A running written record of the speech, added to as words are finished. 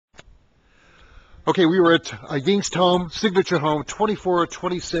Okay, we were at a Yingst home, signature home,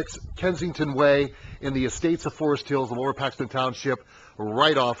 2426 Kensington Way in the Estates of Forest Hills, Lower Paxton Township,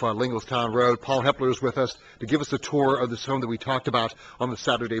 right off Lingelstown Road. Paul Hepler is with us to give us a tour of this home that we talked about on the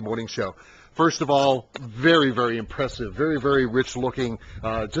Saturday morning show. First of all, very, very impressive, very, very rich looking,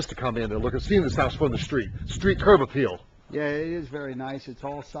 just to come in and look at seeing this house from the street curb appeal. Yeah, it is very nice. It's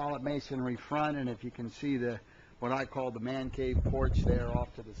all solid masonry front, and if you can see what I call the man cave porch there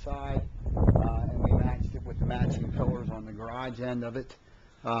off to the side, and we matched it with the matching pillars on the garage end of it.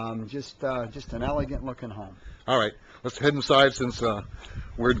 Just an elegant looking home. All right, let's head inside since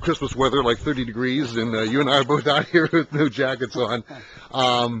we're in Christmas weather, like 30 degrees, and you and I are both out here with no jackets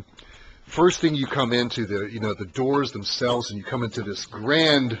on. First thing you come into, the doors themselves, and you come into this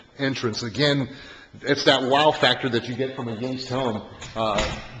grand entrance. Again, it's that wow factor that you get from a Yingst home.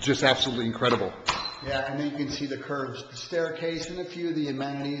 Just absolutely incredible. Yeah, and then you can see the curved staircase and a few of the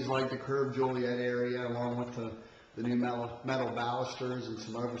amenities like the curved Juliet area, along with the new metal balusters and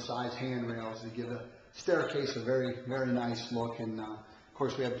some oversized handrails to give the staircase a very, very nice look. And of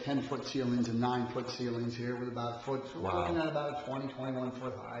course, we have 10-foot ceilings and 9-foot ceilings here with about a foot. So we're looking at about a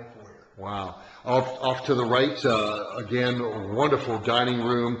 21-foot high foyer. Wow. Off to the right, again, a wonderful dining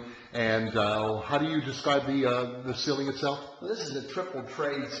room. And how do you describe the ceiling itself? Well, this is a triple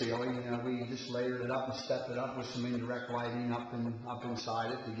trade ceiling. We just layered it up and stepped it up with some indirect lighting up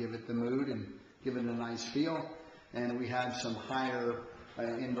inside it to give it the mood and give it a nice feel. And we have some higher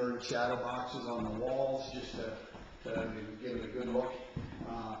inverted shadow boxes on the walls just to give it a good look.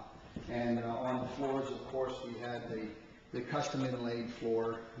 And on the floors, of course, we had the custom inlaid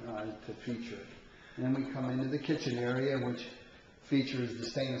floor to feature. And then we come into the kitchen area, which features the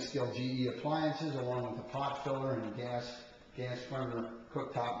stainless steel GE appliances along with the pot filler and the gas burner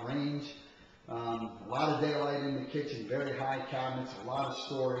cooktop range. A lot of daylight in the kitchen, very high cabinets, a lot of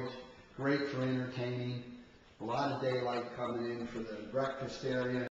storage, great for entertaining. A lot of daylight coming in for the breakfast area.